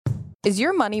Is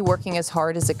your money working as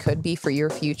hard as it could be for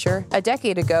your future? A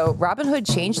decade ago, Robinhood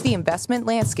changed the investment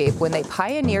landscape when they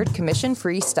pioneered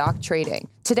commission-free stock trading.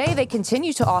 Today, they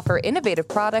continue to offer innovative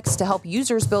products to help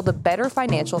users build a better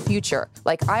financial future,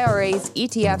 like IRAs,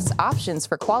 ETFs, options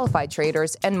for qualified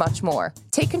traders, and much more.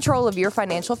 Take control of your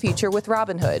financial future with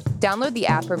Robinhood. Download the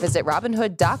app or visit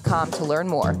Robinhood.com to learn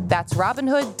more. That's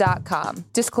Robinhood.com.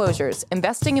 Disclosures.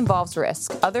 Investing involves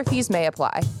risk. Other fees may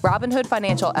apply. Robinhood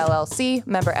Financial LLC,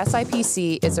 member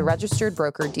SIPC, is a registered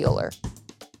broker-dealer.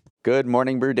 Good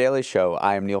morning, Brew Daily Show.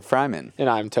 I am Neil Fryman. And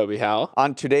I'm Toby Howell.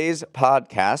 On today's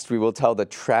podcast, we will tell the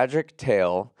tragic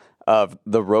tale of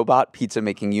the robot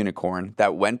pizza-making unicorn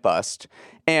that went bust,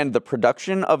 and the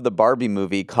production of the Barbie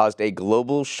movie caused a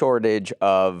global shortage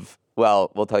of,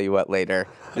 well, we'll tell you what later.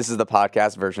 This is the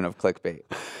podcast version of clickbait.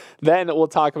 Then we'll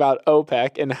talk about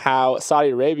OPEC and how Saudi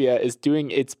Arabia is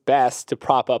doing its best to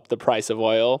prop up the price of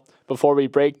oil before we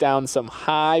break down some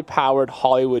high-powered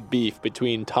Hollywood beef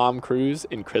between Tom Cruise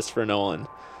and Christopher Nolan.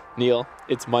 Neil,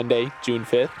 it's Monday, June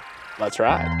 5th. Let's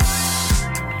ride.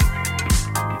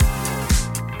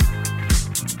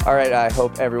 All right, I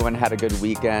hope everyone had a good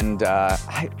weekend.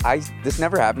 This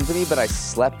never happened to me, but I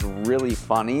slept really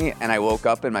funny, and I woke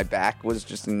up and my back was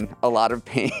just in a lot of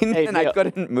pain, and Neil, I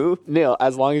couldn't move. Neil,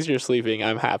 as long as you're sleeping,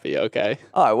 I'm happy, okay?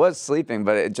 Oh, I was sleeping,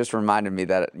 but it just reminded me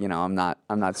that, I'm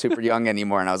not super young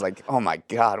anymore, and I was like, oh my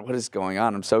God, what is going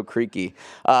on? I'm so creaky.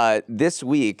 This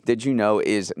week, did you know,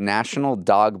 is National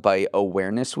Dog Bite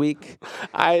Awareness Week?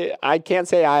 I can't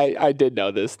say I did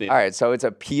know this, Neil. All right, so it's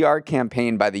a PR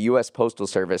campaign by the U.S. Postal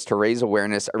Service to raise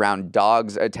awareness around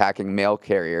dogs attacking mail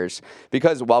carriers.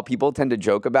 Because while people tend to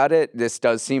joke about it, this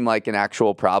does seem like an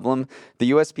actual problem.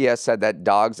 The USPS said that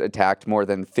dogs attacked more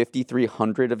than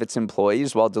 5,300 of its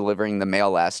employees while delivering the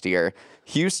mail last year.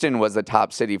 Houston was the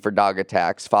top city for dog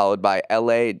attacks, followed by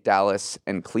LA, Dallas,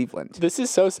 and Cleveland. This is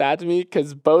so sad to me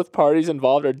because both parties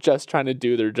involved are just trying to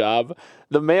do their job.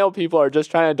 The mail people are just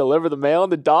trying to deliver the mail,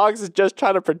 and the dogs is just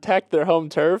trying to protect their home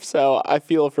turf. So I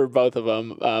feel for both of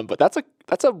them. But that's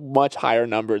a much higher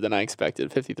number than I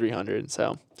expected, 5,300.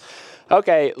 So,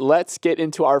 okay, let's get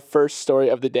into our first story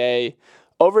of the day.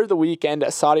 Over the weekend,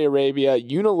 Saudi Arabia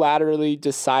unilaterally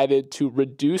decided to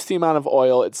reduce the amount of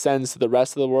oil it sends to the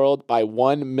rest of the world by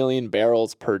 1 million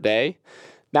barrels per day.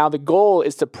 Now, the goal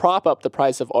is to prop up the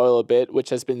price of oil a bit,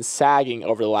 which has been sagging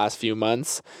over the last few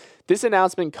months. This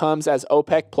announcement comes as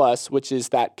OPEC Plus, which is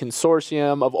that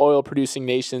consortium of oil-producing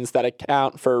nations that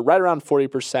account for right around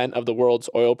 40% of the world's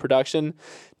oil production,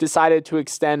 decided to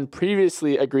extend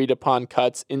previously agreed-upon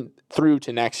cuts through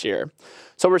to next year.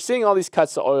 So we're seeing all these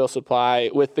cuts to oil supply,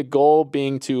 with the goal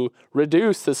being to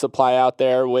reduce the supply out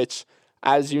there, which,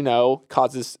 as you know,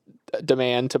 causes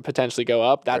demand to potentially go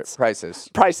up. That's prices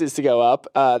to go up.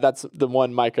 That's the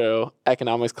one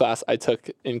microeconomics class I took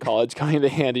in college coming into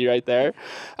handy right there.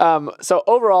 So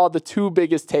overall, the two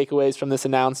biggest takeaways from this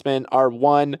announcement are,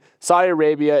 one, Saudi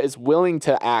Arabia is willing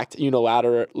to act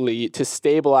unilaterally to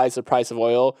stabilize the price of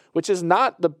oil, which is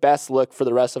not the best look for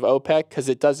the rest of OPEC because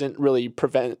it doesn't really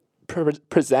present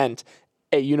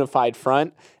a unified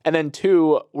front. And then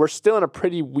two, we're still in a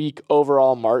pretty weak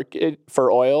overall market for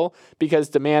oil because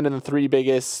demand in the three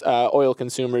biggest oil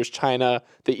consumers, China,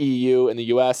 the EU, and the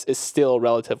US, is still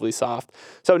relatively soft.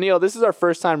 So, Neil, this is our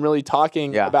first time really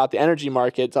talking about the energy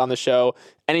markets on the show.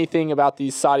 Anything about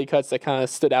these Saudi cuts that kind of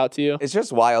stood out to you? It's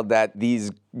just wild that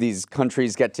these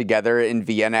countries get together in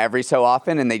Vienna every so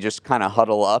often and they just kind of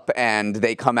huddle up and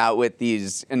they come out with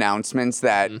these announcements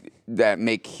that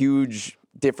make huge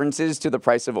differences to the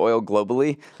price of oil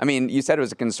globally. I mean, you said it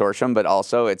was a consortium, but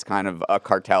also it's kind of a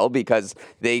cartel because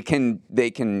they can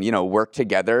work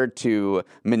together to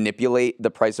manipulate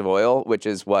the price of oil, which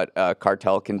is what a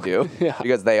cartel can do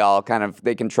because they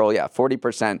control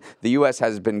 40%. The US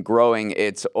has been growing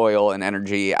its oil and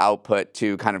energy output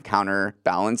to kind of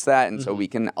counterbalance that, and so we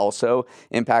can also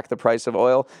impact the price of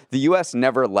oil. The US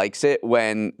never likes it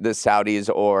when the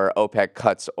Saudis or OPEC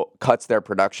cuts their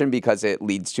production because it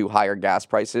leads to higher gas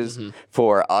prices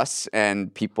for us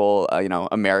and people,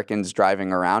 Americans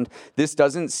driving around. This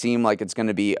doesn't seem like it's going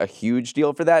to be a huge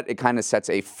deal for that. It kind of sets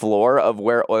a floor of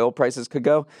where oil prices could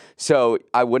go. So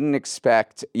I wouldn't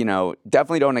expect,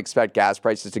 definitely don't expect gas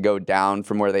prices to go down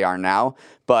from where they are now,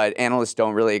 but analysts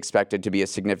don't really expect it to be a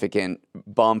significant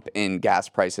bump in gas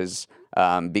prices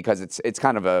because it's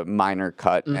kind of a minor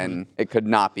cut and it could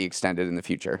not be extended in the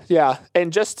future. Yeah,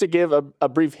 and just to give a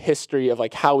brief history of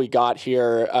like how we got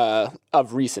here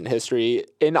of recent history,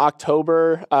 in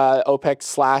October, OPEC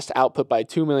slashed output by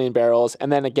 2 million barrels,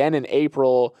 and then again in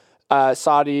April,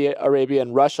 Saudi Arabia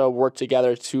and Russia worked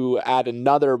together to add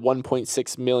another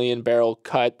 1.6 million barrel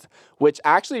cut, which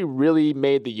actually really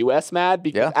made the U.S. mad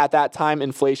because at that time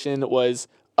inflation was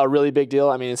a really big deal.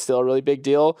 I mean, it's still a really big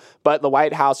deal, but the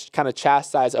White House kind of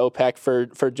chastised OPEC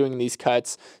for doing these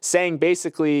cuts, saying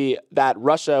basically that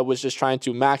Russia was just trying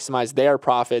to maximize their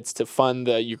profits to fund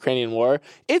the Ukrainian war.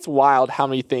 It's wild how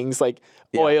many things like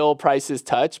oil prices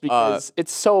touch because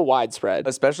it's so widespread.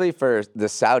 Especially for the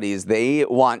Saudis, they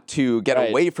want to get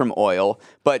away from oil,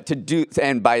 but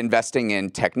and by investing in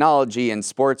technology and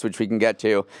sports, which we can get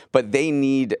to, but they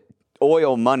need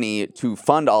oil money to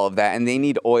fund all of that, and they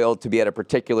need oil to be at a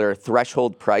particular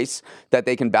threshold price that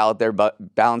they can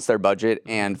balance their budget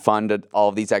and fund all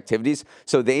of these activities.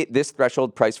 So this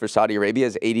threshold price for Saudi Arabia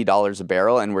is $80 a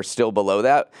barrel, and we're still below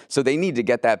that. So they need to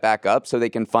get that back up so they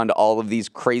can fund all of these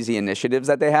crazy initiatives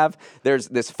that they have. There's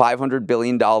this $500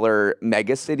 billion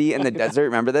mega city in the desert,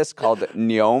 remember this, called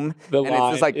Neom?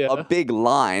 It's just like a big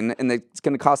line, and it's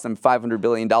going to cost them $500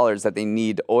 billion that they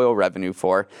need oil revenue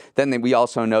for. Then we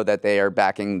also know that they are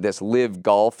backing this Live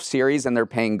Golf series, and they're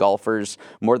paying golfers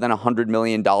more than $100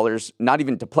 million, not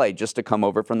even to play, just to come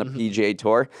over from the PGA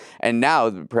Tour. And now,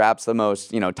 perhaps the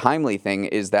most timely thing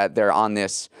is that they're on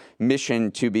this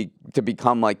mission to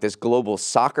become like this global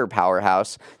soccer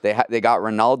powerhouse. They got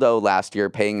Ronaldo last year,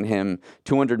 paying him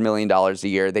 $200 million a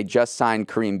year. They just signed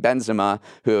Karim Benzema,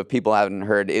 who, if people haven't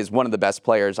heard, is one of the best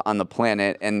players on the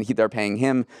planet, and they're paying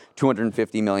him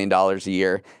 $250 million a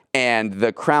year. And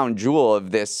the crown jewel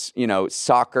of this,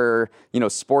 soccer,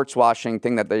 sports washing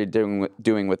thing that they're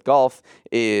doing with golf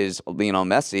is Lionel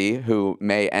Messi, who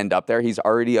may end up there. He's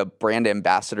already a brand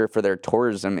ambassador for their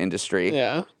tourism industry.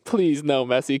 Yeah, please, no,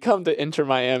 Messi, come to Inter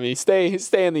Miami. Stay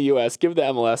in the U.S. Give the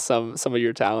MLS some of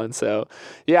your talent. So,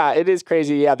 yeah, it is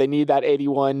crazy. Yeah, they need that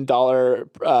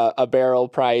 $81 a barrel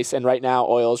price, and right now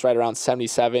oil is right around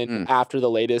 $77 after the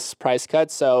latest price cut.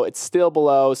 So it's still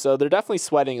below. So they're definitely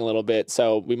sweating a little bit.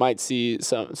 So we might see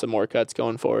some more cuts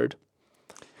going forward.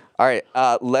 All right,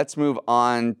 let's move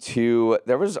on to,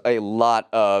 there was a lot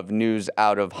of news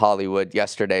out of Hollywood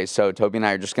yesterday, so Toby and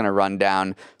I are just going to run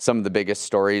down some of the biggest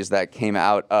stories that came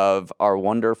out of our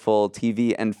wonderful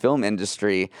TV and film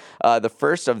industry. The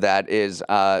first of that is,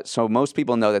 so most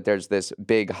people know that there's this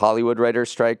big Hollywood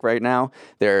writers' strike right now.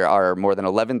 There are more than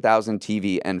 11,000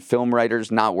 TV and film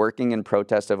writers not working in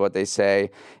protest of what they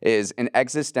say is an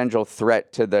existential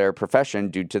threat to their profession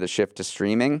due to the shift to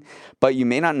streaming. But you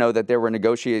may not know that there were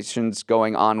negotiations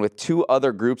going on with two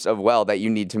other groups that you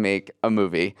need to make a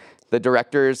movie: the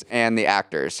directors and the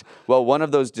actors. Well, one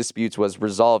of those disputes was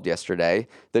resolved yesterday.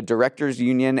 The Directors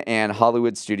Union and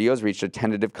Hollywood Studios reached a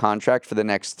tentative contract for the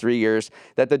next 3 years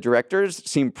that the directors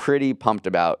seem pretty pumped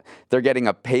about. They're getting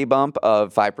a pay bump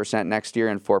of 5% next year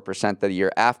and 4% the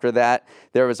year after that.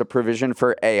 There was a provision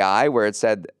for AI where it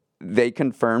said they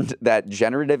confirmed that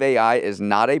generative AI is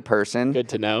not a person. Good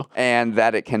to know. And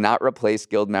that it cannot replace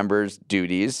guild members'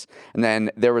 duties. And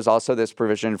then there was also this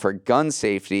provision for gun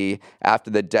safety after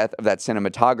the death of that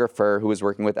cinematographer who was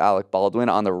working with Alec Baldwin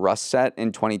on the Rust set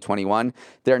in 2021.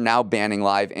 They're now banning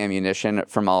live ammunition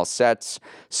from all sets.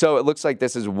 So it looks like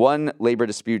this is one labor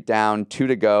dispute down, 2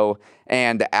 to go.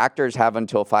 And the actors have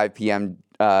until 5 p.m.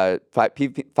 5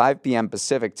 p.m.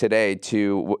 Pacific today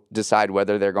to decide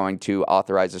whether they're going to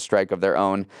authorize a strike of their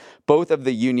own. Both of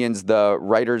the unions, the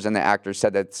writers and the actors,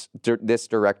 said that this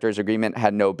director's agreement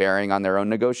had no bearing on their own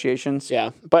negotiations. Yeah,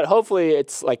 but hopefully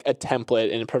it's like a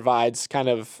template, and it provides kind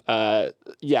of, a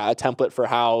template for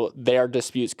how their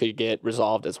disputes could get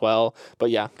resolved as well. But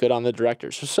yeah, good on the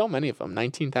directors. There's so many of them,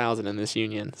 19,000 in this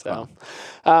union. So,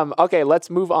 okay,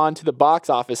 let's move on to the box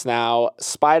office now.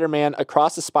 Spider-Man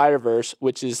Across the Spider-Verse,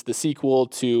 which is the sequel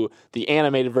to the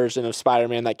animated version of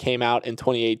Spider-Man that came out in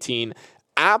 2018,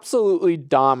 absolutely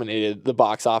dominated the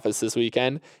box office this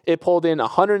weekend. It pulled in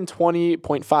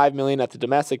 $120.5 million at the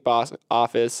domestic box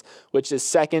office, which is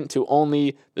second to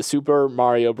only the Super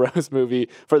Mario Bros. Movie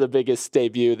for the biggest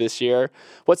debut this year.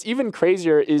 What's even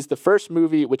crazier is the first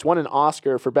movie, which won an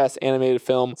Oscar for Best Animated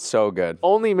Film. So good.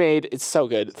 It's so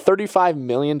good, $35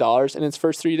 million in its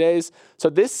first 3 days. So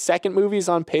this second movie is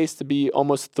on pace to be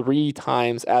almost 3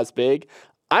 times as big.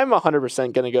 I'm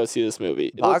 100% going to go see this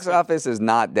movie. Box office is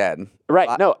not dead.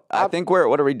 Right. No, I think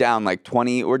what are we down? Like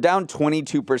 20? We're down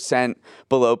 22%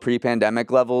 below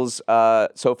pre-pandemic levels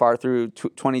so far through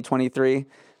 2023.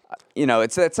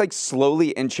 It's like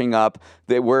slowly inching up.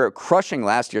 We're crushing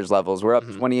last year's levels. We're up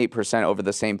 28% over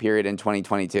the same period in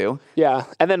 2022. Yeah.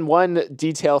 And then one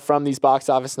detail from these box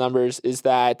office numbers is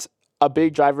that a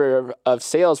big driver of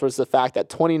sales was the fact that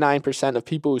 29% of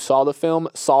people who saw the film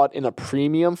saw it in a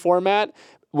premium format,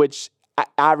 which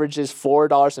averages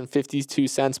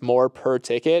 $4.52 more per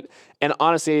ticket. And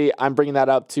honestly, I'm bringing that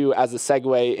up too as a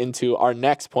segue into our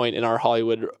next point in our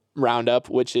Hollywood roundup,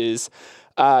 which is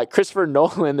Christopher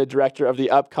Nolan, the director of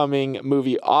the upcoming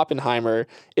movie Oppenheimer,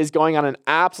 is going on an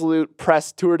absolute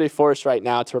press tour de force right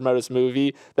now to promote his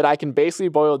movie that I can basically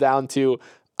boil down to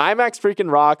IMAX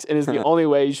freaking rocks and is the only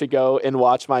way you should go and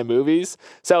watch my movies.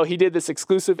 So he did this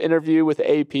exclusive interview with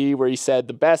AP where he said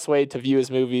the best way to view his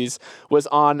movies was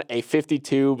on a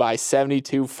 52 by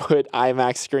 72 foot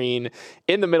IMAX screen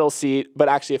in the middle seat, but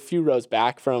actually a few rows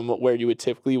back from where you would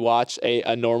typically watch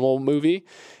a normal movie.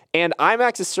 And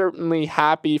IMAX is certainly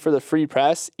happy for the free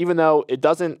press, even though it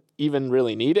doesn't even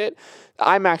really need it.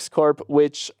 IMAX Corp,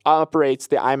 which operates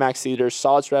the IMAX theaters,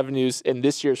 saw its revenues in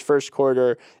this year's first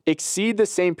quarter exceed the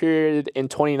same period in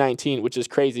 2019, which is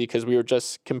crazy because we were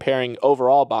just comparing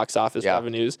overall box office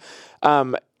revenues.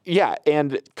 And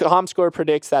ComScore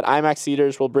predicts that IMAX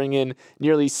theaters will bring in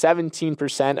nearly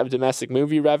 17% of domestic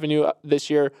movie revenue this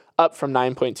year, up from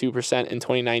 9.2% in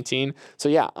 2019. So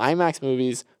yeah, IMAX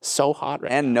movies so hot right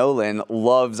now. And Nolan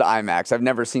loves IMAX. I've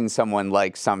never seen someone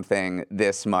like something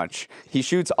this much. He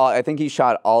shoots I think he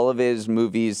shot all of his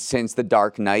movies since The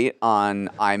Dark Knight on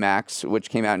IMAX, which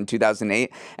came out in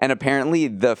 2008. And apparently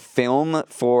the film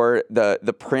for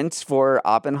the prints for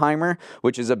Oppenheimer,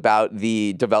 which is about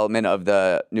the development of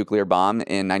the nuclear bomb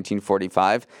in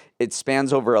 1945, it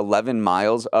spans over 11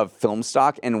 miles of film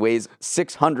stock and weighs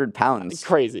 600 pounds.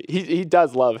 Crazy. He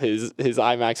does love his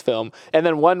IMAX film. And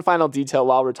then one final detail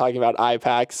while we're talking about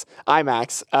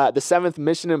IMAX, the seventh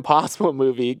Mission Impossible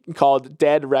movie called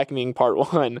Dead Reckoning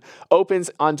Part 1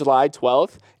 opens on July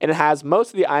 12th, and it has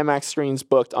most of the IMAX screens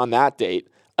booked on that date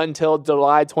until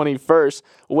July 21st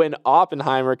when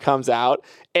Oppenheimer comes out.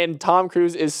 And Tom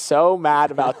Cruise is so mad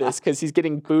about this because he's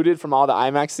getting booted from all the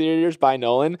IMAX theaters by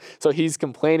Nolan. So he's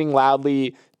complaining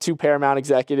loudly to Paramount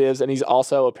executives, and he's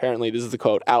also apparently, this is the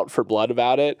quote, out for blood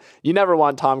about it. You never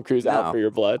want Tom Cruise out for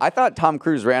your blood. I thought Tom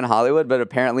Cruise ran Hollywood, but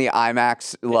apparently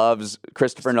IMAX loves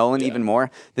Christopher Nolan even more.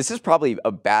 This is probably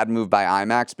a bad move by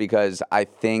IMAX because I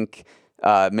think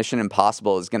Mission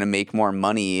Impossible is going to make more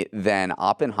money than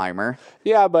Oppenheimer.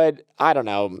 Yeah, but I don't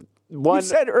know. You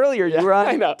said earlier you were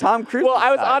on Tom Cruise. Well,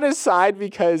 I was on his side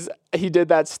because he did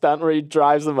that stunt where he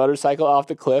drives the motorcycle off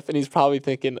the cliff, and he's probably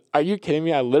thinking, are you kidding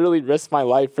me? I literally risked my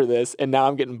life for this, and now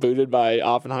I'm getting booted by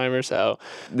Oppenheimer. So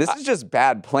this is just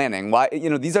bad planning. Why?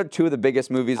 These are two of the biggest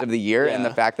movies of the year, and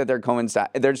the fact that they're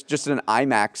there's just an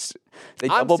IMAX. They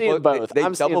double book both. They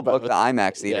double book the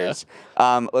IMAX theaters.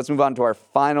 Yeah. Let's move on to our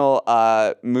final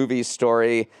movie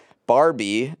story.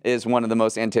 Barbie is one of the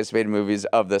most anticipated movies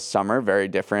of the summer. Very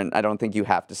different. I don't think you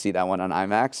have to see that one on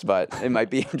IMAX, but it might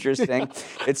be interesting.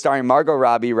 It's starring Margot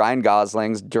Robbie, Ryan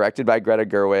Gosling, directed by Greta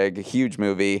Gerwig. Huge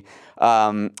movie.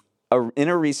 In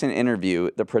a recent interview,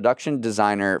 the production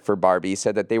designer for Barbie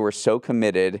said that they were so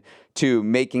committed to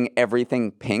making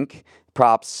everything pink,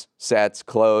 props, sets,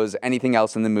 clothes, anything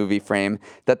else in the movie frame,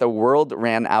 that the world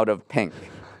ran out of pink.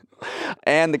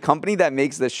 And the company that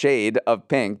makes the shade of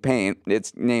pink paint,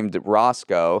 it's named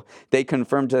Roscoe, they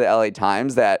confirmed to the LA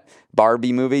Times that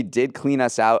Barbie movie did clean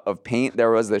us out of paint.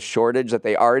 There was the shortage that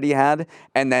they already had,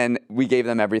 and then we gave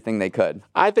them everything they could.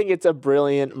 I think it's a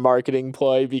brilliant marketing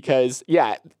ploy because,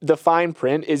 the fine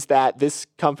print is that this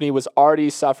company was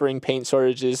already suffering paint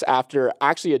shortages after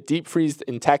actually a deep freeze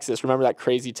in Texas. Remember that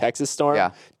crazy Texas storm?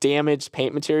 Yeah. Damaged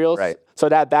paint materials. Right. So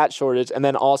that shortage. And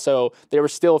then also they were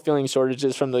still feeling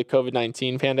shortages from the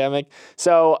COVID-19 pandemic.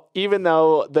 So even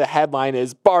though the headline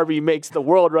is Barbie makes the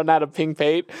world run out of pink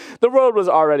paint, the world was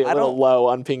already a little low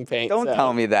on pink paint. Don't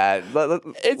tell me that.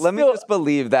 Let me just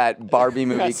believe that Barbie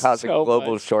movie caused a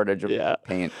global shortage of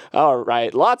paint. All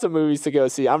right. Lots of movies to go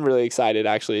see. I'm really excited,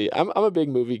 actually. I'm a big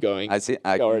movie going I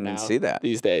can see that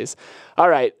these days. All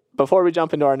right. Before we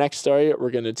jump into our next story,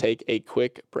 we're going to take a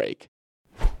quick break.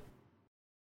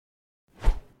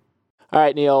 All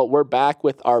right, Neil, we're back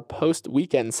with our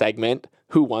post-weekend segment,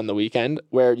 Who Won the Weekend,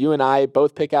 where you and I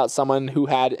both pick out someone who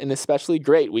had an especially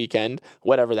great weekend,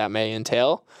 whatever that may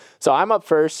entail. So I'm up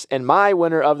first, and my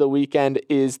winner of the weekend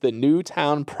is the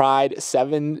Newtown Pride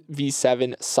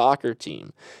 7v7 soccer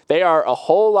team. They are a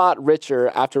whole lot richer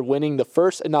after winning the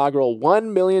first inaugural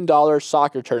 $1 million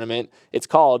soccer tournament. It's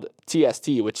called TST,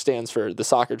 which stands for the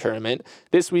soccer tournament,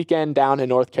 this weekend down in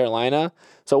North Carolina.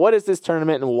 So what is this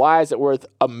tournament and why is it worth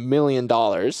 $1 million?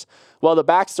 Well, the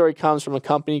backstory comes from a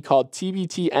company called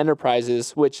TBT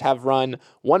Enterprises, which have run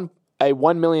a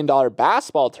 $1 million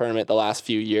basketball tournament the last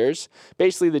few years.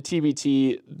 Basically, the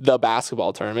TBT, the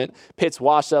basketball tournament, pits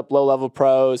washed-up low-level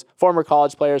pros, former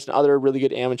college players, and other really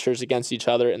good amateurs against each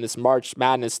other in this March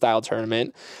Madness-style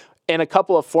tournament. And a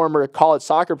couple of former college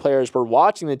soccer players were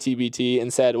watching the TBT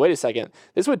and said, wait a second,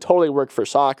 this would totally work for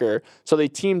soccer. So they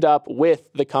teamed up with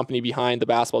the company behind the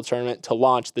basketball tournament to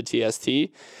launch the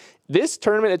TST. This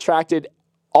tournament attracted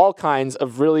all kinds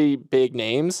of really big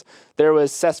names. There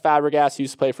was Cesc Fabregas, who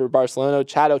used to play for Barcelona.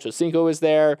 Chad Ochocinco was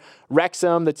there.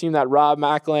 Wrexham, the team that Rob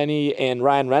McElhenney and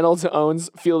Ryan Reynolds owns,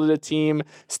 fielded a team.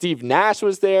 Steve Nash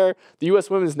was there. The U.S.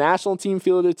 women's national team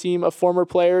fielded a team of former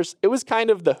players. It was kind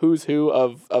of the who's who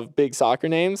of big soccer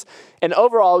names. And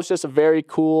overall, it was just a very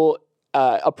cool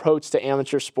approach to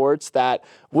amateur sports that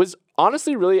was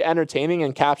honestly really entertaining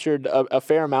and captured a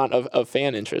fair amount of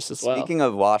fan interest as well. Speaking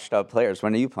of washed up players,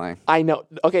 when are you playing? I know.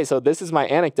 Okay, so this is my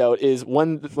anecdote, is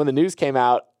when the news came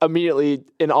out, immediately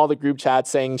in all the group chats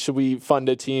saying, should we fund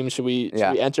a team? Should we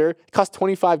enter? It cost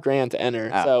 $25,000 to enter.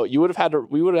 Oh. So we would have had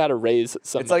to raise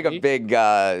some It's money. like a big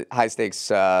high stakes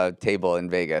table in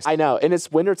Vegas. I know. And it's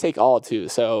winner take all too.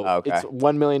 So it's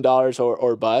 $1 million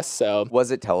or bust. So was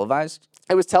it televised?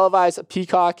 It was televised.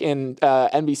 Peacock and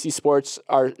NBC Sports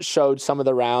showed some of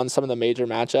the rounds, some of the major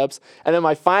matchups. And then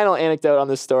my final anecdote on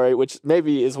this story, which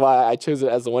maybe is why I chose it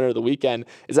as the winner of the weekend,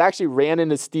 is I actually ran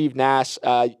into Steve Nash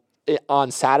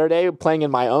on Saturday playing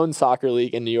in my own soccer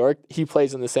league in New York. He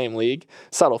plays in the same league.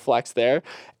 Subtle flex there.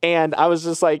 And I was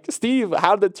just like, Steve,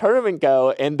 how did the tournament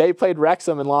go? And they played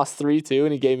Wrexham and lost 3-2,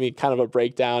 and he gave me kind of a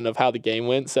breakdown of how the game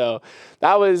went. So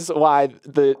that was why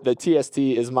the TST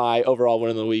is my overall win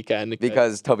of the weekend.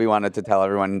 Because Toby wanted to tell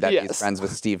everyone that he's friends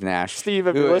with Steve Nash. Steve,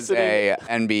 if you're listening, a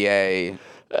NBA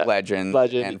legend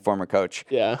and former coach.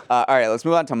 Yeah. All right, let's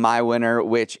move on to my winner,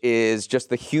 which is just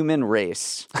the human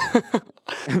race.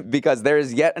 Because there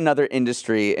is yet another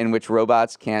industry in which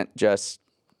robots can't just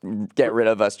get rid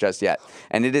of us just yet,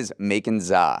 and it is making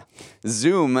za.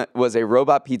 Zoom was a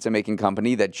robot pizza making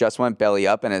company that just went belly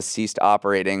up and has ceased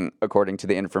operating, according to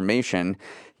the information.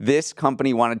 This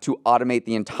company wanted to automate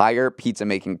the entire pizza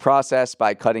making process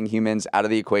by cutting humans out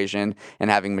of the equation and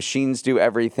having machines do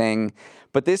everything.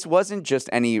 But this wasn't just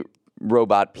any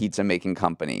robot pizza making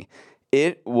company.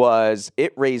 It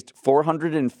raised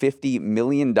 $450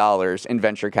 million in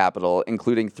venture capital,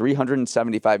 including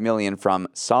 $375 million from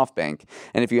SoftBank.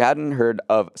 And if you hadn't heard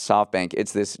of SoftBank,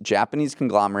 it's this Japanese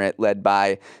conglomerate led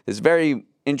by this very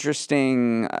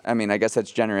interesting, I mean, I guess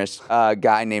that's generous,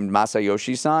 guy named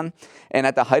Masayoshi-san. And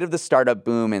at the height of the startup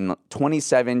boom in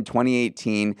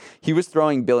 2018, he was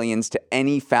throwing billions to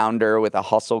any founder with a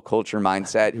hustle culture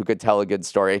mindset who could tell a good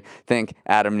story. Think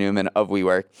Adam Newman of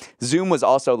WeWork. Zoom was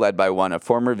also led by a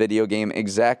former video game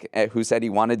exec who said he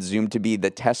wanted Zoom to be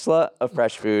the Tesla of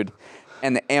fresh food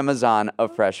and the Amazon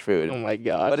of fresh food. Oh my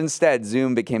God. But instead,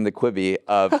 Zoom became the Quibi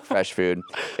of fresh food.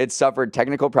 It suffered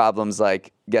technical problems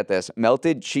like, get this,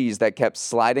 melted cheese that kept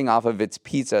sliding off of its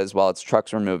pizzas while its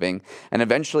trucks were moving. And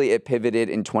eventually it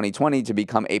pivoted in 2020 to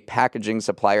become a packaging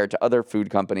supplier to other food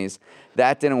companies.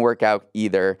 That didn't work out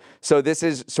either. So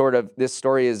this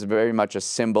story is very much a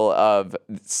symbol of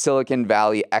Silicon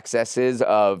Valley excesses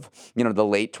of, the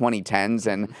late 2010s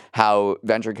and how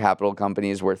venture capital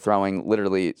companies were throwing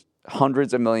literally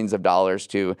hundreds of millions of dollars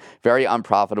to very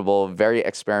unprofitable, very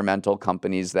experimental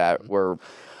companies that were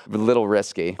a little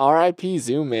risky. R.I.P.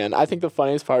 Zoom, man. I think the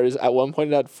funniest part is at one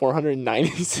point it had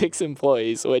 496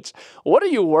 employees, which, what are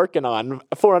you working on?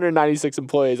 496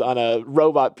 employees on a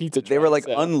robot pizza truck. They were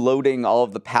unloading all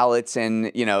of the pallets and,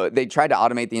 they tried to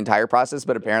automate the entire process,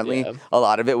 but apparently a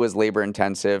lot of it was labor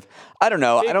intensive. I don't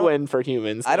know. Big win for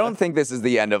humans. I don't think this is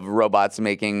the end of robots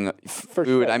making food.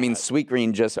 Sure. I mean,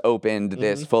 Sweetgreen just opened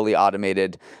this fully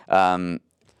automated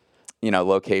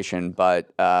location, but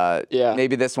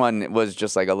maybe this one was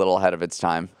just a little ahead of its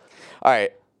time. All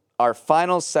right. Our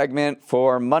final segment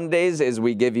for Mondays is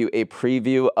we give you a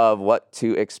preview of what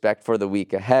to expect for the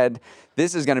week ahead.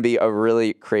 This is going to be a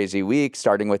really crazy week,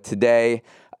 starting with today.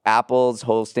 Apple's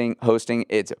hosting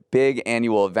its big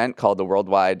annual event called the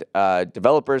Worldwide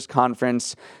Developers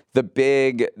Conference. The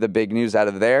big news out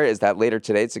of there is that later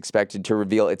today it's expected to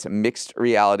reveal its mixed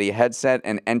reality headset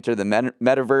and enter the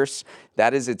metaverse.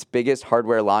 That is its biggest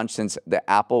hardware launch since the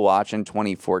Apple Watch in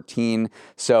 2014.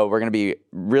 So we're going to be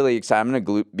really excited. I'm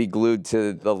going to be glued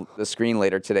to the screen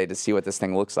later today to see what this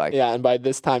thing looks like. Yeah, and by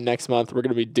this time next month, we're going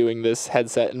to be doing this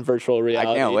headset in virtual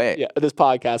reality. I can't wait. Yeah, this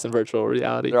podcast in virtual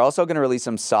reality. They're also going to release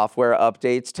some software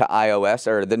updates to iOS,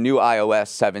 or the new iOS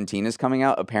 17 is coming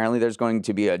out. Apparently, there's going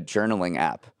to be a journaling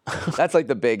app. That's like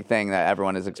the big thing that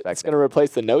everyone is expecting. It's going to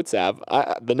replace the Notes app.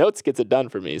 The Notes gets it done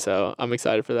for me, so I'm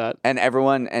excited for that.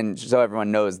 And so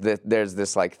everyone knows that there's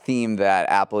this like theme that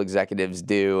Apple executives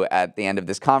do at the end of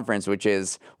this conference, which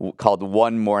is called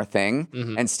one more thing.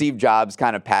 And Steve Jobs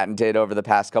kind of patented over the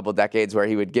past couple decades where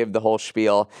he would give the whole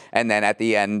spiel, and then at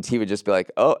the end he would just be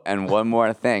like, oh, and one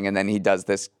more thing. And then he does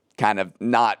this kind of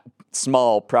not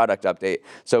small product update.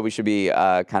 So we should be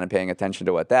kind of paying attention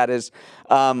to what that is.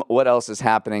 What else is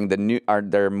happening? There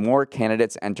are more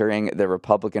candidates entering the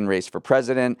Republican race for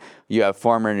president. You have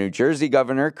former New Jersey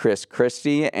Governor Chris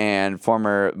Christie and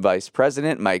former Vice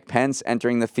President Mike Pence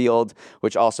entering the field,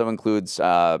 which also includes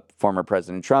former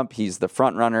President Trump. He's the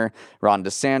front runner. Ron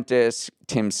DeSantis,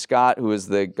 Tim Scott, who is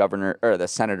the governor or the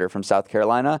senator from South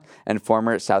Carolina, and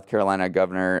former South Carolina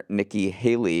Governor Nikki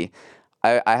Haley.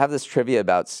 I have this trivia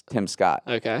about Tim Scott.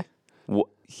 Okay.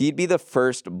 He'd be the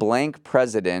first blank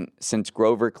president since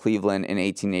Grover Cleveland in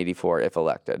 1884 if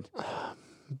elected.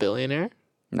 Billionaire?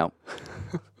 No.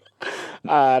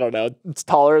 I don't know. It's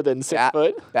taller than 6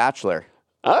 foot. Bachelor.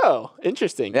 Oh,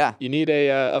 interesting. Yeah. You need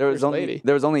a first lady.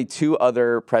 There was only two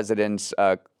other presidents,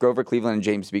 Grover Cleveland and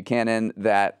James Buchanan,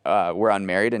 that were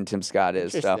unmarried, and Tim Scott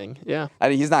is. Interesting. So, yeah. I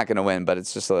mean, he's not going to win, but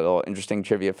it's just a little interesting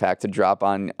trivia fact to drop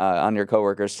on your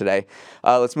coworkers today.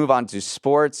 Let's move on to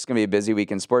sports. It's going to be a busy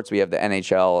week in sports. We have the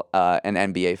NHL and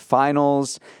NBA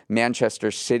finals. Manchester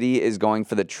City is going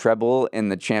for the treble in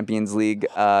the Champions League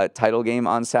title game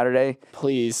on Saturday.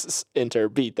 Please, Inter,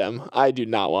 beat them. I do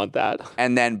not want that.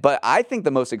 But I think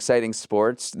the most exciting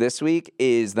sports this week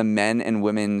is the men and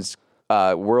women's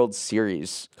World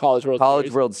Series. College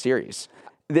World Series.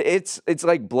 It's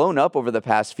like blown up over the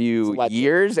past few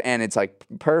years, and it's like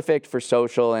perfect for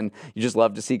social, and you just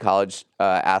love to see college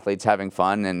athletes having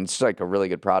fun, and it's like a really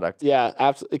good product. Yeah,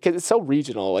 absolutely. Because it's so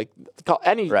regional. Like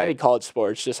any college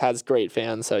sports just has great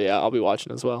fans. So yeah, I'll be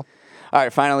watching as well. All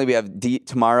right, finally, we have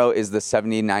tomorrow is the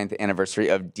 79th anniversary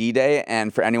of D-Day,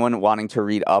 and for anyone wanting to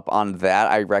read up on that,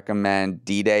 I recommend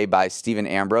D-Day by Stephen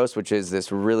Ambrose, which is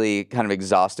this really kind of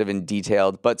exhaustive and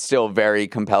detailed, but still very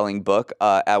compelling book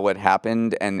at what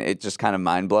happened, and it's just kind of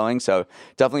mind-blowing, so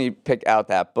definitely pick out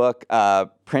that book.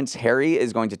 Prince Harry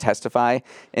is going to testify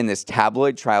in this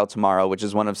tabloid trial tomorrow, which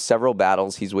is one of several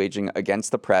battles he's waging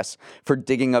against the press for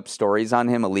digging up stories on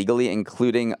him illegally,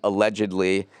 including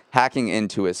allegedly hacking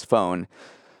into his phone.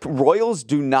 Royals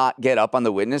do not get up on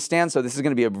the witness stand, so this is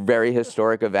going to be a very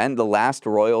historic event. The last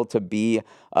royal to be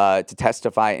to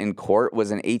testify in court was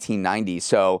in 1890.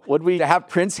 So to have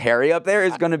Prince Harry up there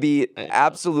is going to be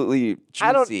absolutely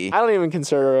juicy. I don't even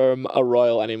consider him a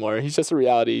royal anymore. He's just a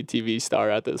reality TV star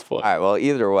at this point. All right. Well,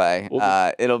 either way,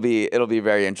 it'll be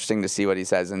very interesting to see what he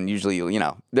says. And usually,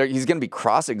 he's going to be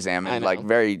cross-examined like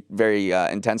very, very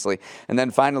intensely. And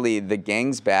then finally, the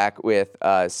gang's back with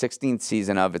 16th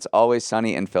season of It's Always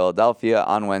Sunny in Philadelphia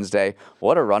on Wednesday.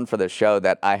 What a run for the show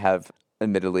that I have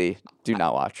admittedly do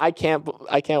not watch. I can't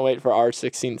wait for our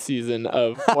 16th season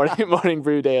of Morning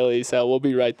Brew Daily, so we'll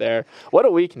be right there. What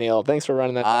a week, Neil. Thanks for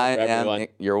running that down for everyone.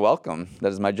 You're welcome.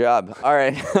 That is my job. All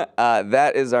right.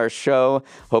 That is our show.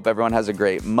 Hope everyone has a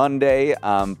great Monday.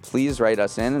 Please write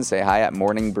us in and say hi at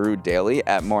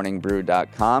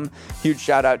morningbrew@morningbrew.com. Huge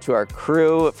shout out to our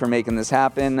crew for making this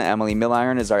happen. Emily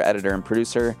Milliron is our editor and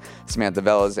producer. Samantha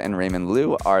Velez and Raymond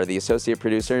Liu are the associate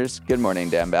producers. Good morning,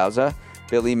 Dan Bauza.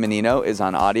 Billy Menino is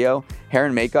on audio. Hair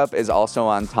and makeup is also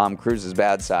on Tom Cruise's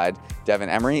bad side. Devin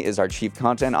Emery is our chief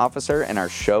content officer, and our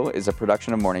show is a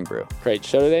production of Morning Brew. Great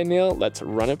show today, Neil. Let's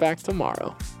run it back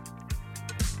tomorrow.